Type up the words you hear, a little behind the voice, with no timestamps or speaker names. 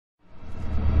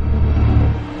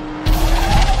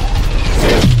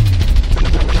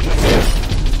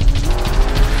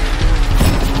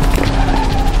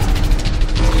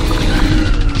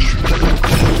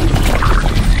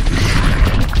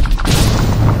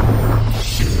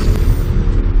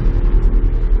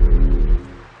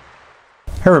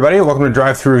Hey everybody, welcome to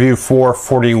Drive Thru Review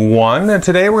 441, and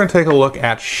today we're going to take a look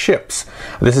at Ships.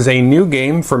 This is a new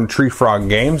game from Tree Frog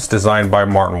Games, designed by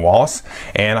Martin Wallace,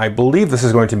 and I believe this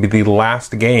is going to be the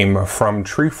last game from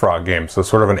Tree Frog Games, so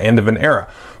sort of an end of an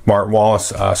era. Martin Wallace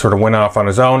sort of went off on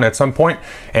his own at some point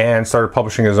and started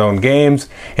publishing his own games,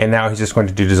 and now he's just going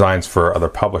to do designs for other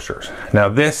publishers. Now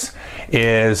this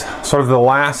is sort of the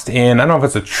last in, I don't know if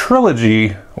it's a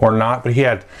trilogy or not, but he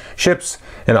had Ships,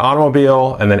 an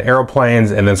automobile, and then aeroplanes,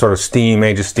 and then sort of Steam,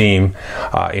 Age of Steam,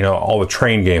 all the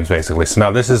train games basically. So now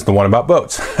this is the one about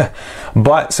boats.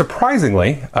 But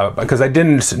surprisingly, because I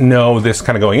didn't know this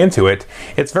kind of going into it,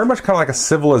 it's very much kind of like a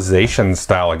Civilization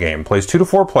style of game. It plays 2 to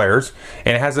 4 players,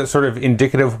 and it has that sort of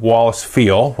indicative Wallace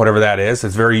feel, whatever that is.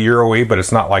 It's very Euro-y, but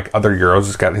it's not like other Euros.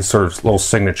 It's got his sort of little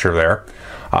signature there.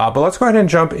 But let's go ahead and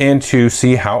jump in to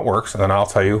see how it works, and then I'll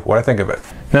tell you what I think of it.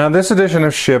 Now, this edition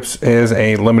of Ships is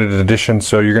a limited edition,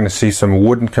 so you're going to see some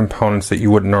wooden components that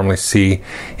you wouldn't normally see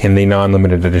in the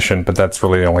non-limited edition, but that's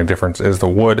really the only difference is the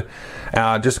wood.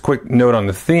 Just a quick note on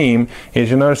the theme is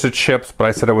you'll notice it's Ships, but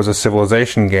I said it was a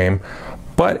Civilization game.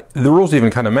 But the rules even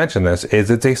kind of mention this,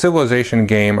 is it's a Civilization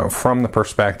game from the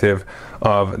perspective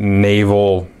of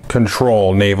naval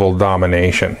control, naval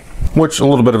domination. Which, a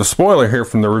little bit of a spoiler here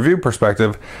from the review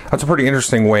perspective, that's a pretty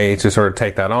interesting way to sort of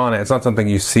take that on. It's not something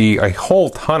you see a whole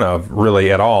ton of, really,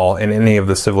 at all in any of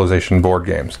the Civilization board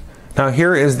games. Now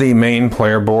here is the main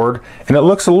player board, and it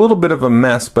looks a little bit of a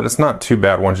mess, but it's not too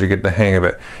bad once you get the hang of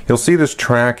it. You'll see this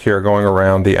track here going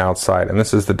around the outside, and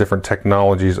this is the different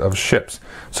technologies of ships.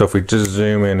 So if we just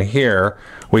zoom in here,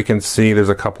 we can see there's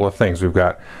a couple of things. We've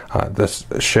got this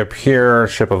ship here,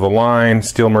 ship of the line,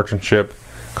 steel merchant ship,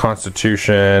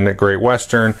 Constitution, Great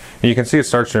Western, and you can see it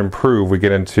starts to improve. We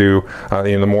get into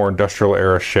the more industrial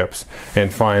era ships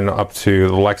and find up to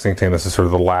the Lexington. This is sort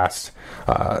of the last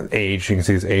age. You can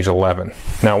see it's age 11.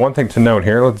 Now, one thing to note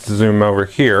here, let's zoom over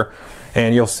here,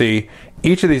 and you'll see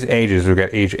each of these ages. We've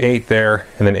got age 8 there,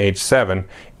 and then age 7.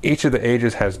 Each of the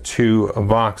ages has 2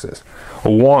 boxes.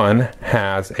 One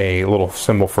has a little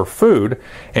symbol for food,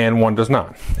 and one does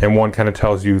not. And one kind of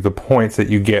tells you the points that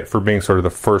you get for being sort of the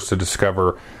first to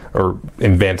discover or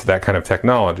invent that kind of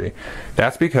technology.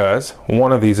 That's because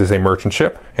one of these is a merchant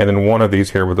ship, and then one of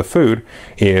these here with the food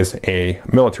is a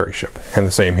military ship. And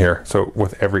the same here. So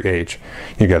with every age,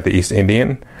 you got the East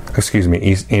Indiaman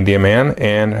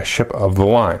and ship of the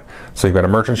line. So you've got a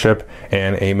merchant ship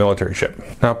and a military ship.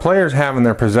 Now players have in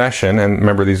their possession, and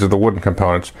remember these are the wooden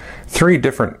components, 3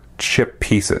 different ship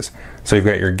pieces. So you've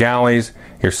got your galleys,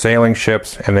 your sailing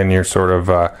ships, and then your sort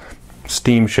of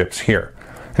steamships here.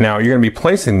 Now you're going to be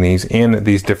placing these in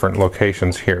these different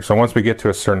locations here. So once we get to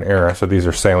a certain era, so these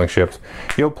are sailing ships,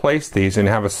 you'll place these and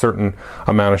have a certain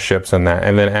amount of ships in that.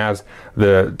 And then as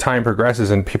the time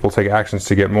progresses and people take actions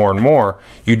to get more and more,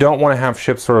 you don't want to have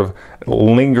ships sort of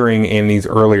lingering in these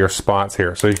earlier spots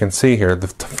here. So you can see here, the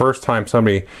first time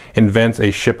somebody invents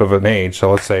a ship of an age,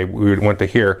 so let's say we went to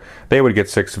here, they would get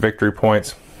 6 victory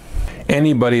points.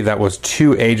 Anybody that was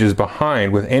 2 ages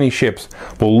behind with any ships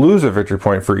will lose a victory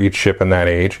point for each ship in that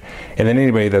age, and then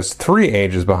anybody that's 3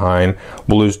 ages behind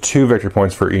will lose 2 victory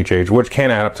points for each age, which can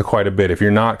add up to quite a bit if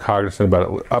you're not cognizant about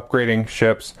upgrading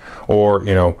ships or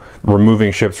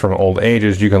removing ships from old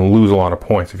ages. You can lose a lot of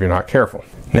points if you're not careful.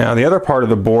 Now the other part of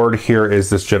the board here is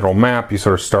this general map. You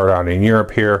sort of start out in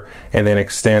Europe here and then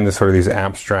extend to sort of these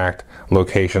abstract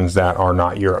locations that are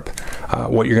not Europe.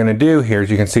 What you're going to do here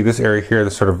is you can see this area here,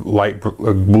 this sort of light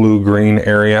blue-green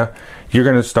area. You're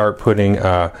going to start putting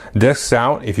discs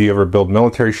out. If you ever build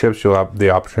military ships, you'll have the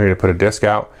opportunity to put a disc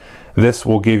out. This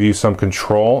will give you some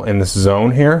control in this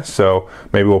zone here, so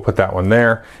maybe we'll put that one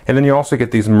there. And then you also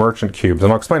get these merchant cubes,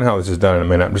 and I'll explain how this is done in a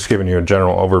minute. I'm just giving you a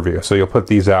general overview. So you'll put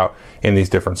these out in these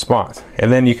different spots. And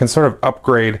then you can sort of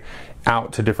upgrade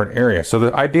out to different areas. So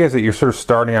the idea is that you're sort of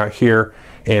starting out here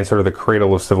in sort of the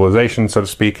cradle of civilization, so to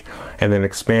speak, and then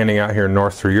expanding out here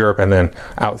north through Europe and then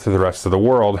out through the rest of the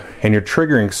world. And you're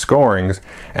triggering scorings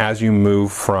as you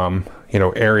move from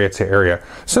area to area,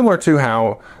 similar to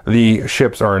how the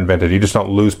ships are invented. You just don't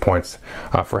lose points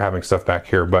for having stuff back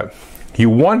here, but you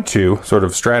want to, sort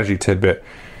of strategy tidbit,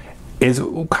 is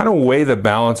kind of weigh the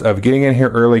balance of getting in here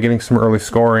early, getting some early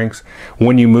scorings.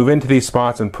 When you move into these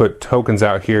spots and put tokens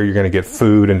out here, you're going to get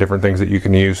food and different things that you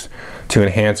can use to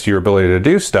enhance your ability to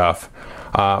do stuff.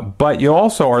 But you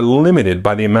also are limited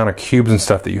by the amount of cubes and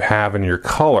stuff that you have in your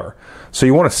color. So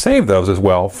you want to save those as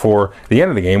well for the end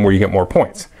of the game where you get more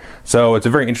points. So it's a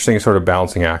very interesting sort of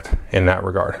balancing act in that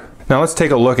regard. Now let's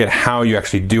take a look at how you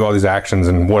actually do all these actions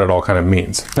and what it all kind of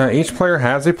means. Now each player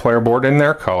has a player board in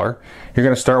their color. You're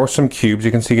going to start with some cubes.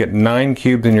 You can see you get 9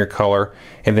 cubes in your color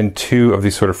and then 2 of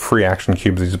these sort of free action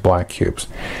cubes, these black cubes.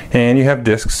 And you have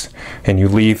discs, and you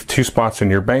leave 2 spots in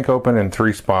your bank open and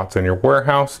 3 spots in your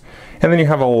warehouse. And then you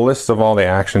have a list of all the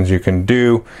actions you can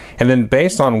do. And then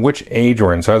based on which age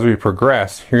we're in, so as we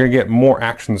progress, you're going to get more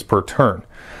actions per turn.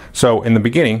 So in the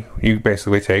beginning, you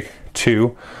basically take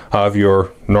 2 of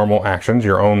your normal actions,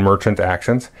 your own merchant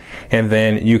actions, and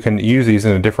then you can use these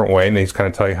in a different way, and these kind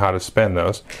of tell you how to spend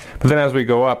those. But then as we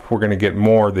go up, we're going to get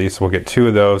more of these. So we'll get 2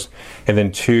 of those, and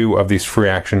then 2 of these free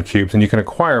action cubes, and you can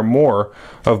acquire more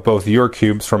of both your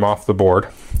cubes from off the board,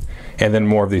 and then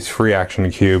more of these free action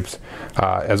cubes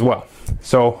as well.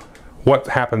 So what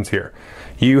happens here?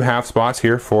 You have spots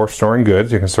here for storing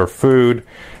goods. You can store food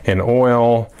and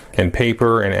oil and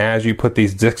paper, and as you put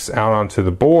these discs out onto the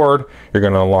board, you're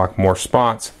going to unlock more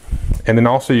spots. And then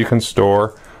also you can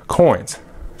store coins.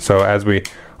 So as we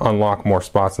unlock more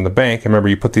spots in the bank, remember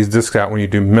you put these discs out when you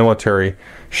do military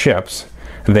ships,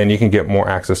 and then you can get more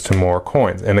access to more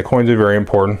coins. And the coins are very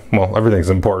important. Well,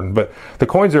 everything's important, but the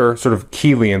coins are sort of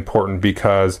keyly important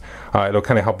because it'll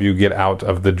kind of help you get out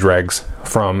of the dregs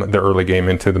from the early game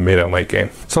into the mid and late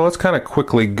game. So let's kind of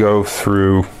quickly go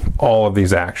through all of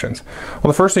these actions.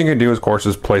 Well, the first thing you can do, of course,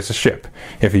 is place a ship.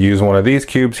 If you use one of these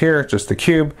cubes here, just a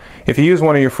cube. If you use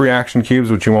one of your free action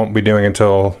cubes, which you won't be doing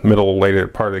until middle or later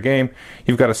part of the game,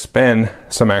 you've got to spend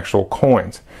some actual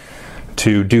coins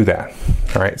to do that.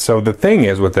 All right, so the thing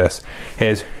is with this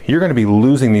is you're going to be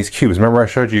losing these cubes. Remember I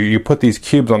showed you put these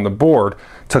cubes on the board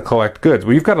to collect goods.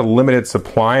 Well, you've got a limited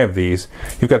supply of these.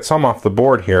 You've got some off the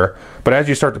board here, but as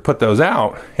you start to put those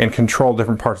out and control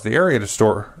different parts of the area to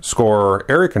score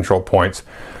area control points,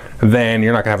 then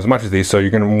you're not going to have as much of these, so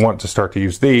you're going to want to start to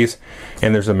use these,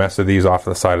 and there's a mess of these off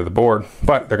the side of the board,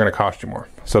 but they're going to cost you more.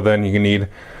 So then you need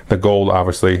the gold,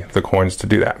 obviously, the coins to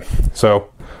do that. So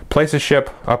place a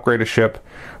ship, upgrade a ship,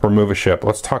 remove a ship.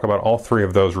 Let's talk about all 3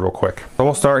 of those real quick. So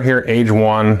we'll start here, age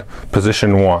 1,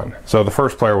 position 1. So the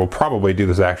first player will probably do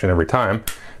this action every time.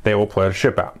 They will play a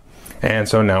ship out. And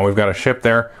so now we've got a ship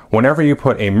there. Whenever you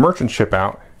put a merchant ship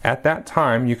out, at that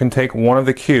time you can take one of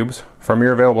the cubes from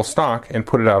your available stock and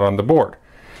put it out on the board.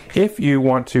 If you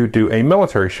want to do a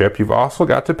military ship, you've also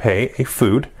got to pay a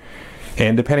food.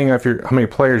 And depending on how many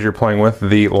players you're playing with,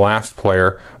 the last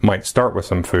player might start with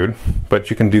some food, but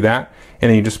you can do that, and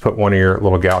then you just put one of your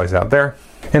little galleys out there,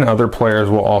 and other players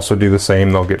will also do the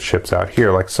same. They'll get ships out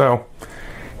here like so.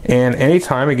 And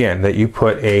anytime, again, that you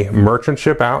put a merchant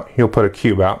ship out, you'll put a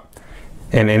cube out,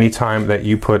 and anytime that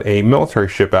you put a military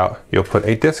ship out, you'll put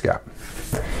a disc out.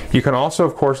 You can also,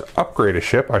 of course, upgrade a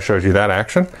ship. I showed you that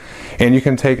action. And you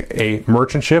can take a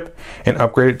merchant ship and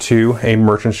upgrade it to a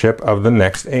merchant ship of the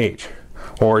next age.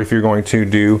 Or if you're going to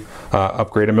do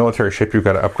upgrade a military ship, you've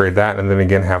got to upgrade that and then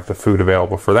again have the food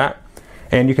available for that.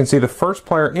 And you can see the first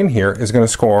player in here is going to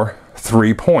score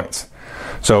 3 points.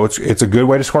 So it's a good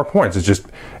way to score points. It's just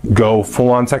go full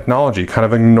on technology, kind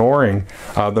of ignoring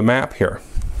the map here.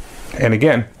 And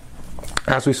again,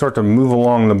 as we start to move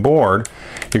along the board,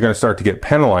 you're going to start to get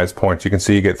penalized points. You can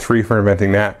see you get 3 for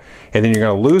inventing that, and then you're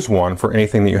going to lose 1 for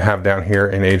anything that you have down here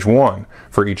in age 1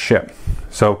 for each ship.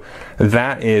 So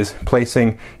that is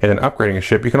placing and then upgrading a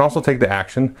ship. You can also take the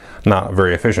action, not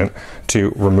very efficient,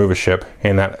 to remove a ship,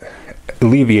 and that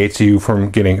alleviates you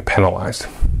from getting penalized.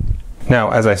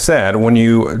 Now, as I said, when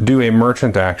you do a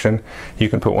merchant action, you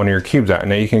can put one of your cubes out.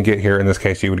 Now you can get here, in this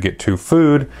case, you would get 2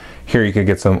 food. Here you could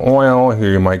get some oil.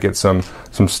 Here you might get some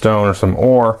stone or some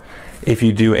ore. If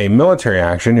you do a military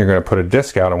action, you're going to put a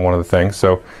disc out on one of the things.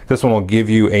 So this one will give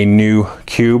you a new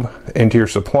cube into your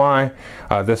supply.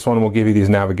 This one will give you these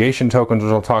navigation tokens,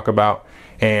 which I'll talk about.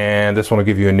 And this one will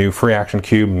give you a new free action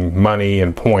cube, and money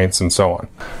and points and so on.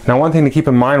 Now, one thing to keep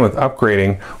in mind with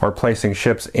upgrading or placing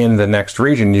ships in the next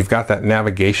region, you've got that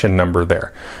navigation number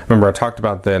there. Remember I talked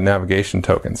about the navigation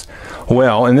tokens.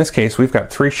 Well, in this case, we've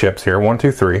got 3 ships here, 1,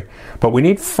 2, 3, but we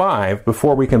need 5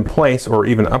 before we can place or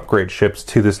even upgrade ships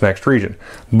to this next region.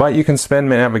 But you can spend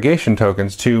navigation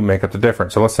tokens to make up the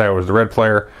difference. So let's say I was the red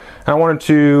player and I wanted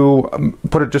to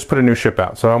just put a new ship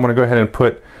out. So I'm going to go ahead and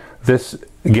put this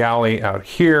galley out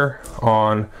here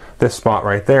on this spot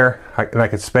right there, and I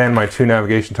could spend my 2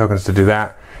 navigation tokens to do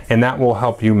that, and that will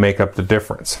help you make up the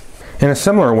difference. In a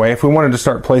similar way, if we wanted to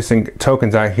start placing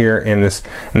tokens out here in this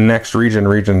next region,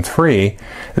 region 3,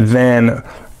 then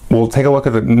we'll take a look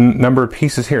at the number of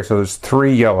pieces here. So there's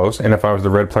 3 yellows, and if I was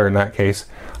the red player in that case,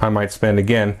 I might spend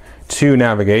again 2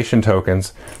 navigation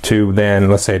tokens to then,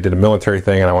 let's say I did a military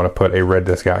thing and I want to put a red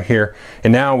disc out here,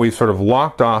 and now we've sort of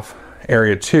locked off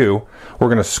area 2, we're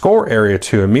going to score area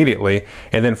 2 immediately,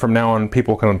 and then from now on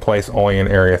people can place only in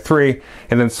area 3,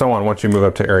 and then so on. Once you move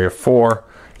up to area 4,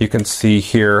 you can see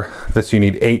here that you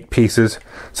need 8 pieces,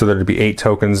 so there'd be 8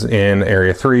 tokens in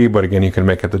area 3, but again, you can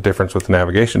make up the difference with the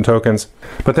navigation tokens.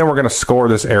 But then we're going to score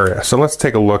this area. So let's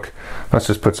take a look. Let's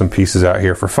just put some pieces out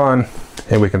here for fun,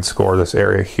 and we can score this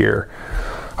area here.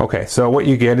 Okay, so what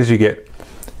you get is you get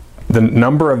the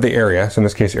number of the area, so in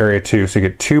this case area 2, so you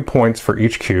get 2 points for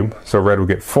each cube. So red would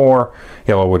get 4,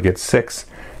 yellow would get 6,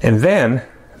 and then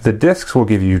the discs will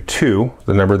give you 2,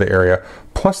 the number of the area,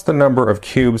 plus the number of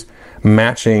cubes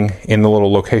matching in the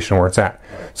little location where it's at.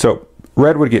 So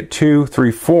red would get 2,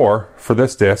 3, 4 for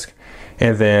this disc,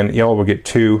 and then yellow would get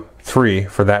 2, 3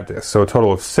 for that disc. So a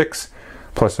total of 6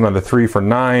 plus another 3 for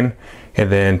 9,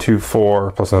 and then 2,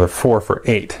 4 plus another 4 for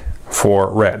 8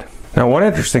 for red. Now one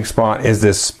interesting spot is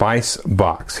this spice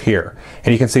box here,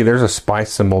 and you can see there's a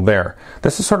spice symbol there.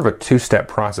 This is sort of a two-step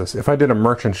process. If I did a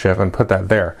merchant ship and put that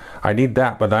there, I need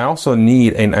that, but I also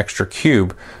need an extra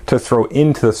cube to throw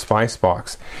into the spice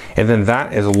box, and then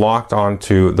that is locked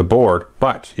onto the board,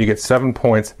 but you get 7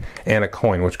 points and a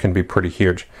coin, which can be pretty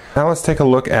huge. Now let's take a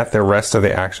look at the rest of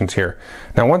the actions here.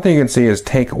 Now one thing you can see is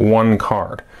take 1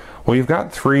 card. Well, you've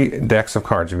got 3 decks of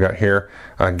cards. You've got here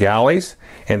galleys,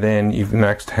 and then you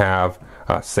next have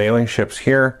sailing ships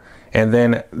here, and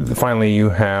then finally you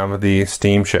have the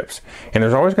steamships. And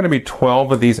there's always going to be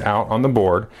 12 of these out on the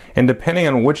board, and depending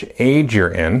on which age you're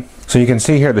in, so you can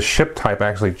see here the ship type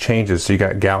actually changes. So you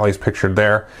got galleys pictured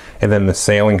there, and then the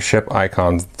sailing ship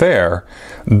icons there.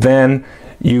 Then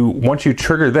once you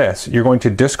trigger this, you're going to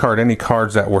discard any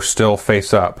cards that were still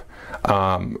face up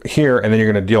here, and then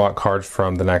you're going to deal out cards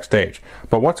from the next stage.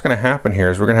 But what's going to happen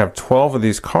here is we're going to have 12 of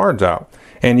these cards out,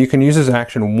 and you can use this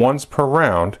action once per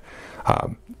round,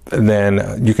 and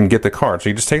then you can get the card. So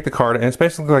you just take the card, and it's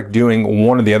basically like doing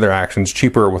one of the other actions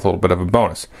cheaper with a little bit of a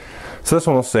bonus. So this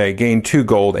one will say gain 2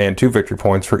 gold and 2 victory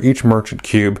points for each merchant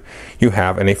cube you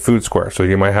have in a food square. So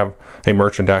you might have a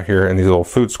merchant out here in these little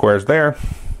food squares there,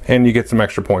 and you get some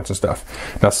extra points and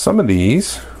stuff. Now some of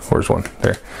these, where's one?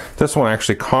 There. This one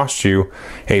actually costs you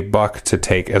 $1 to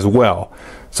take as well.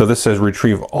 So this says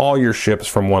retrieve all your ships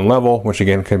from 1 level, which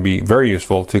again can be very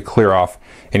useful to clear off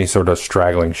any sort of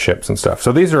straggling ships and stuff.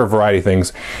 So these are a variety of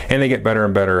things, and they get better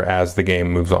and better as the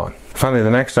game moves on. Finally,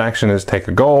 the next action is take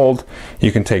a gold.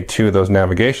 You can take 2 of those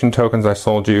navigation tokens I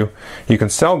sold you. You can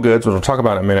sell goods, which we'll talk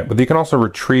about in a minute, but you can also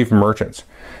retrieve merchants.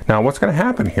 Now what's going to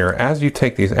happen here, as you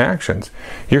take these actions,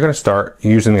 you're going to start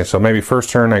using this. So maybe first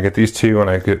turn I get these 2 and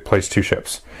I get place 2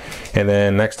 ships. And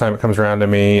then next time it comes around to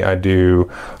me, I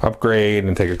do upgrade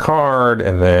and take a card,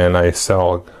 and then I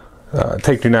sell,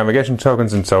 take 2 navigation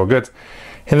tokens and sell goods.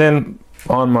 And then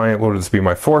on my, what would this be,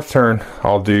 my 4th turn,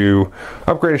 I'll do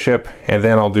upgrade a ship, and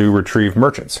then I'll do retrieve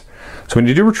merchants. So when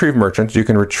you do retrieve merchants, you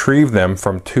can retrieve them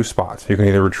from 2 spots. You can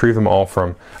either retrieve them all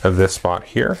from this spot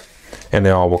here, and they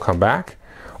all will come back,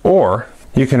 or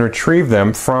you can retrieve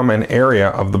them from an area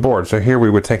of the board. So here we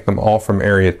would take them all from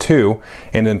area 2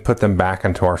 and then put them back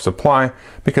into our supply,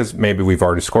 because maybe we've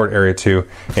already scored area 2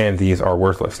 and these are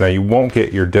worthless. Now you won't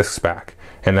get your discs back,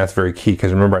 and that's very key,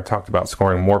 because remember I talked about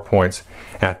scoring more points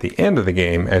at the end of the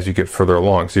game as you get further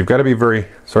along. So you've got to be very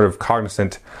sort of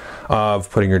cognizant of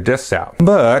putting your discs out.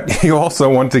 But you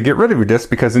also want to get rid of your discs,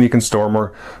 because then you can store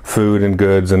more food and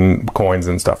goods and coins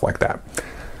and stuff like that.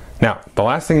 Now, the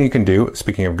last thing you can do,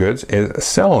 speaking of goods, is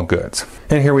sell goods.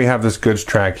 And here we have this goods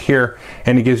track here,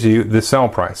 and it gives you the sell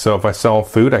price. So if I sell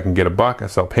food, I can get $1. I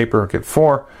sell paper, I get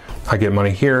 4. I get money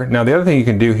here. Now, the other thing you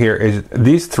can do here is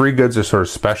these 3 goods are sort of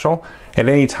special. At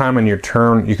any time in your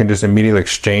turn, you can just immediately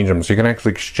exchange them. So you can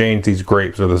actually exchange these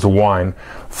grapes or this wine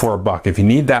for $1. If you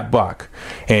need that $1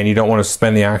 and you don't want to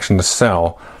spend the action to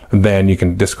sell, then you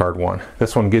can discard 1.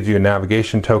 This one gives you a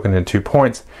navigation token and 2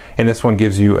 points, and this one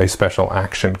gives you a special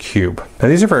action cube. Now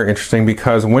these are very interesting,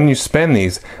 because when you spend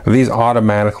these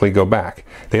automatically go back.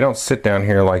 They don't sit down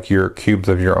here like your cubes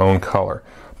of your own color.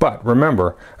 But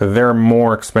remember, they're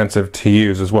more expensive to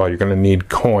use as well. You're going to need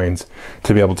coins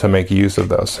to be able to make use of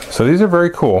those. So these are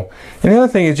very cool. And the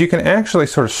other thing is you can actually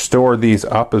sort of store these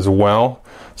up as well.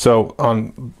 So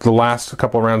on the last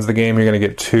couple of rounds of the game, you're going to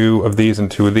get 2 of these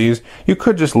and 2 of these. You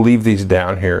could just leave these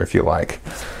down here if you like.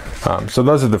 So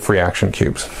those are the free action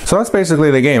cubes. So that's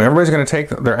basically the game. Everybody's going to take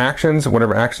their actions,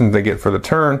 whatever actions they get for the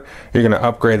turn. You're going to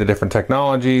upgrade the different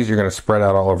technologies. You're going to spread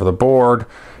out all over the board,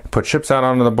 put ships out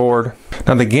onto the board.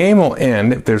 Now the game will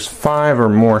end if there's 5 or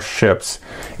more ships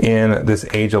in this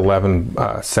age 11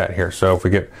 set here. So if we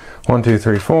get 1, 2,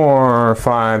 3, 4,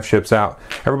 5 ships out,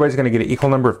 everybody's going to get an equal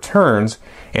number of turns,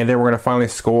 and then we're going to finally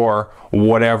score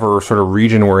whatever sort of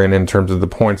region we're in terms of the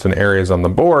points and areas on the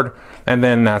board, and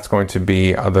then that's going to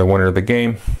be the winner of the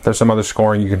game. There's some other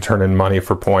scoring. You can turn in money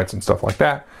for points and stuff like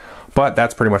that. But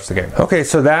that's pretty much the game. Okay,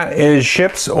 so that is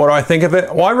Ships. What do I think of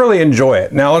it? Well, I really enjoy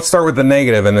it. Now let's start with the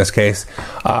negative in this case.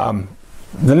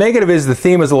 The negative is the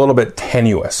theme is a little bit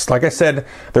tenuous. Like I said,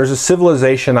 there's a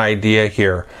civilization idea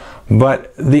here,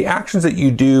 but the actions that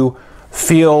you do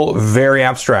feel very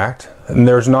abstract, and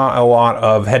there's not a lot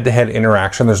of head-to-head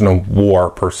interaction. There's no war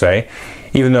per se,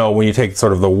 even though when you take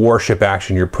sort of the warship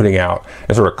action you're putting out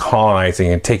and sort of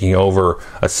colonizing and taking over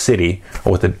a city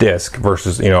with a disc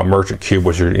versus, you know, a merchant cube,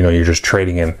 which you're just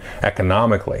trading in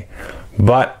economically.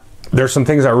 But there's some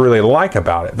things I really like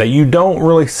about it that you don't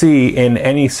really see in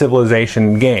any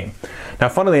civilization game. Now,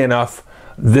 funnily enough,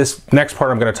 this next part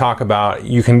I'm going to talk about,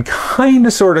 you can kind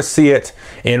of sort of see it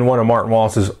in one of Martin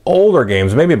Wallace's older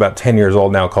games, maybe about 10 years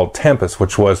old now, called Tempest,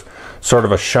 which was sort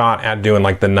of a shot at doing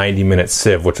like the 90-minute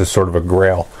Civ, which is sort of a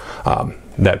grail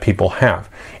that people have.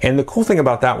 And the cool thing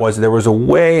about that was there was a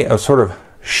way of sort of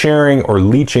sharing or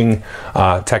leeching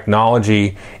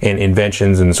technology and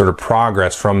inventions and sort of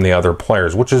progress from the other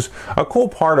players, which is a cool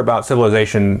part about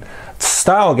Civilization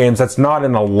style games that's not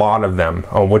in a lot of them,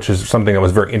 which is something that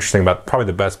was very interesting about, probably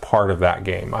the best part of that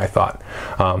game, I thought.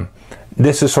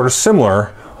 This is sort of similar,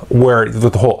 where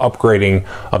with the whole upgrading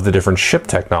of the different ship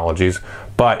technologies,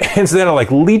 but instead of like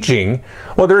leeching,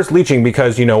 well, there is leeching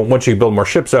because, you know, once you build more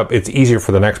ships up, it's easier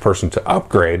for the next person to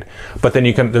upgrade. But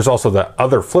then there's also the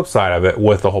other flip side of it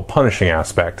with the whole punishing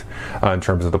aspect in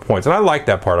terms of the points. And I like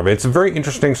that part of it. It's a very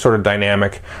interesting sort of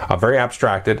dynamic, very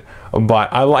abstracted,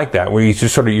 but I like that where you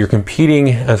just sort of, you're competing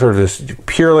at sort of this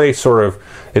purely sort of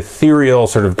ethereal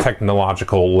sort of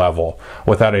technological level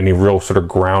without any real sort of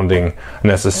grounding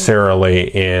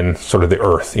necessarily in sort of the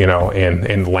earth, you know,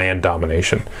 in land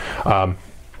domination.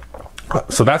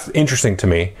 So that's interesting to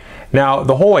me. Now,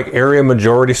 the whole like area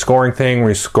majority scoring thing, where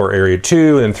you score area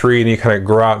 2 and 3, and you kind of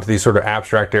grow out to these sort of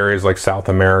abstract areas like South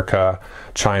America,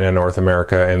 China, North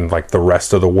America, and like the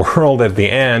rest of the world at the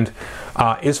end,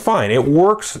 is fine. It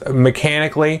works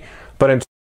mechanically, but in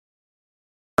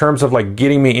terms of like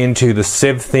getting me into the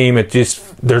Civ theme, it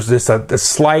just, there's this a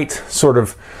slight sort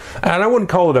of, and I wouldn't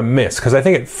call it a miss because I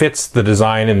think it fits the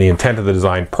design and the intent of the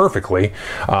design perfectly.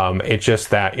 It's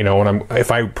just that, you know, if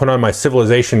I put on my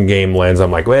Civilization game lens, I'm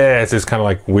like, well, it's just kind of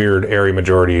like weird area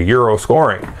majority Euro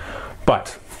scoring.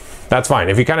 But that's fine.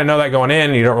 If you kind of know that going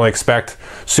in, you don't really expect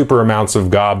super amounts of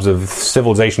gobs of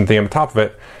Civilization theme on top of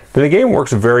it, then the game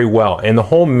works very well. And the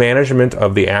whole management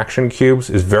of the action cubes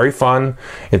is very fun.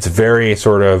 It's very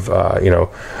sort of,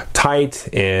 tight,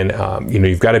 and,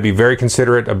 you've got to be very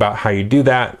considerate about how you do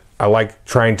that. I like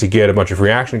trying to get a bunch of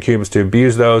reaction cubes to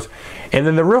abuse those. And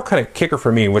then the real kind of kicker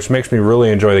for me, which makes me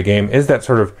really enjoy the game, is that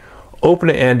sort of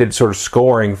open-ended sort of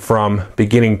scoring from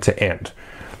beginning to end.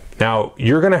 Now,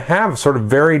 you're going to have sort of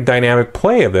very dynamic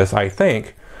play of this, I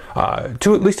think,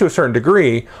 to at least to a certain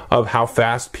degree, of how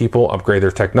fast people upgrade their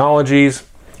technologies.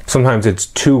 Sometimes it's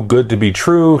too good to be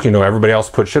true. You know, everybody else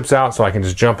put ships out, so I can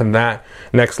just jump in that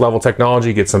next level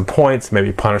technology, get some points,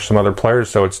 maybe punish some other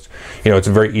players. So it's, it's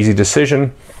a very easy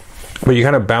decision. But you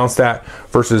kind of bounce that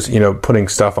versus, putting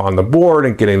stuff on the board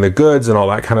and getting the goods and all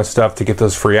that kind of stuff to get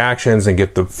those free actions and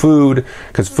get the food,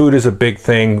 because food is a big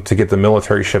thing to get the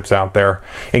military ships out there.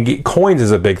 And get coins is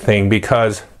a big thing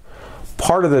because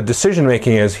part of the decision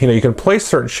making is, you can place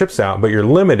certain ships out, but you're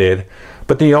limited.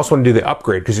 But then you also want to do the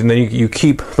upgrade, because then you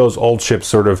keep those old ships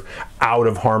sort of out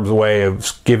of harm's way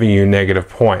of giving you negative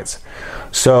points.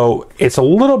 So it's a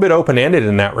little bit open-ended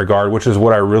in that regard, which is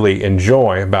what I really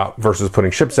enjoy about versus putting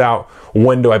ships out.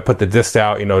 When do I put the discs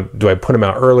out? Do I put them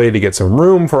out early to get some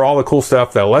room for all the cool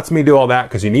stuff that lets me do all that?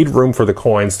 Because you need room for the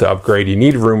coins to upgrade. You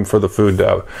need room for the food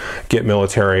to get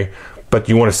military. But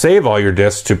you want to save all your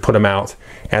discs to put them out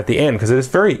at the end, because it is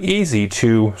very easy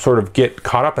to sort of get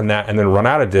caught up in that and then run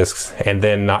out of discs and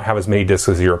then not have as many discs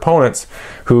as your opponents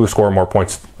who score more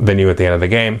points than you at the end of the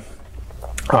game.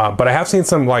 But I have seen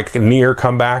some like near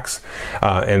comebacks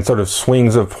and sort of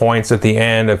swings of points at the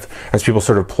end as people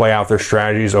sort of play out their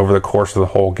strategies over the course of the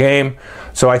whole game.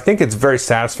 So I think it's very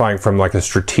satisfying from like a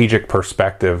strategic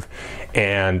perspective.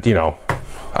 And,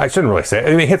 I shouldn't really say it. I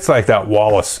mean, it hits like that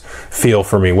Wallace feel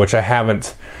for me, which I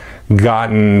haven't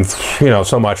gotten,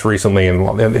 so much recently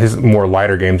in his more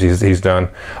lighter games he's done.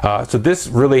 So this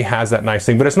really has that nice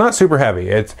thing, but it's not super heavy.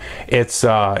 It's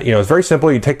very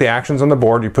simple. You take the actions on the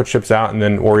board, you put ships out, and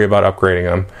then worry about upgrading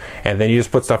them, and then you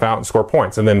just put stuff out and score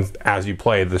points. And then as you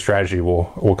play, the strategy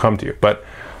will come to you. But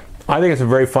I think it's a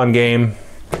very fun game.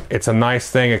 It's a nice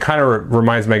thing. It kind of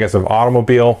reminds me, I guess, of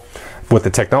Automobile with the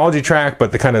technology track,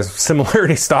 but the kind of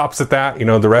similarity stops at that.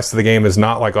 The rest of the game is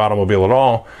not like Automobile at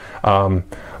all.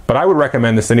 But I would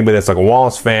recommend this to anybody that's like a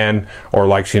Wallace fan or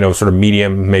likes, sort of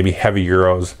medium, maybe heavy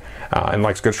Euros, and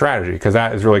likes good strategy, because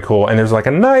that is really cool. And there's like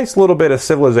a nice little bit of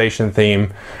Civilization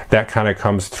theme that kind of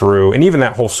comes through. And even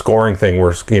that whole scoring thing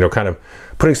where, kind of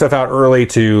putting stuff out early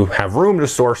to have room to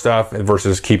store stuff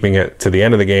versus keeping it to the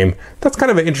end of the game. That's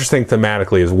kind of interesting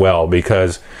thematically as well,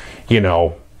 because,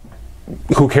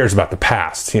 who cares about the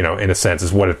past, in a sense,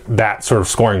 is what that sort of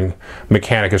scoring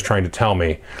mechanic is trying to tell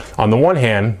me. On the one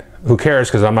hand, who cares,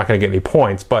 because I'm not going to get any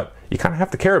points, but you kind of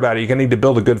have to care about it. You're going to need to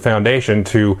build a good foundation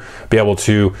to be able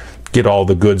to get all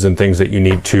the goods and things that you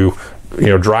need to,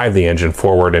 drive the engine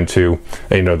forward into,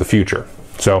 the future.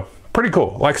 So pretty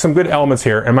cool. Like some good elements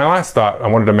here. And my last thought, I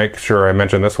wanted to make sure I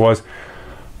mentioned this, was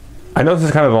I know this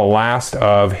is kind of the last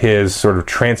of his sort of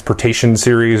transportation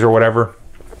series or whatever,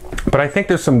 but I think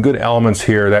there's some good elements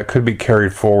here that could be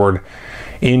carried forward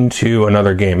into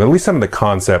another game, at least some of the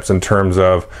concepts in terms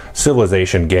of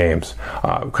Civilization games.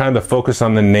 Kind of the focus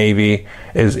on the Navy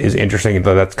is interesting,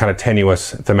 though that's kind of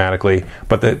tenuous thematically,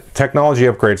 but the technology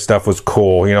upgrade stuff was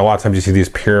cool. A lot of times you see these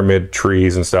pyramid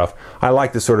trees and stuff. I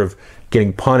like this sort of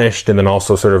getting punished and then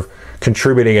also sort of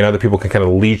contributing, and other people can kind of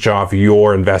leech off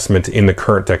your investment in the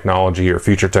current technology or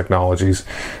future technologies.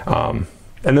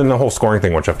 And then the whole scoring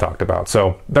thing, which I've talked about.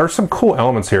 So there's some cool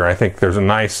elements here. I think there's a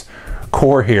nice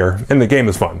core here, and the game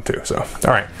is fun too. So,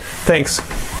 all right, thanks.